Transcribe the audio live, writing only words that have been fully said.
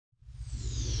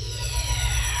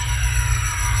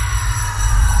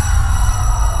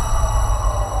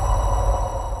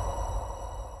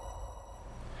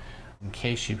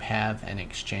case you have an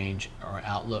Exchange or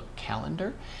Outlook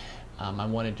calendar. I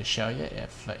wanted to show you,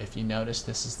 if you notice,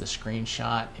 this is the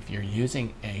screenshot. If you're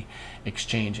using a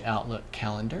Exchange Outlook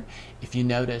calendar, if you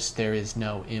notice, there is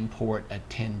no import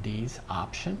attendees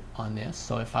option on this.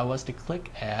 So if I was to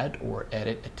click add or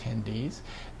edit attendees,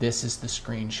 this is the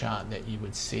screenshot that you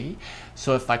would see.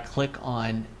 So if I click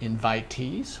on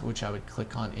invitees, which I would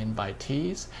click on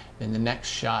invitees, then the next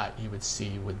shot you would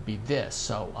see would be this.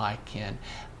 So I can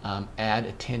add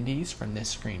attendees from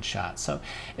this screenshot. So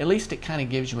at least it kind of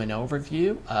gives you an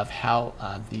overview of how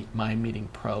the My Meeting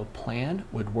Pro plan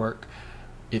would work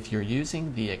if you're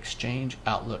using the Exchange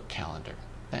Outlook calendar.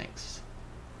 Thanks.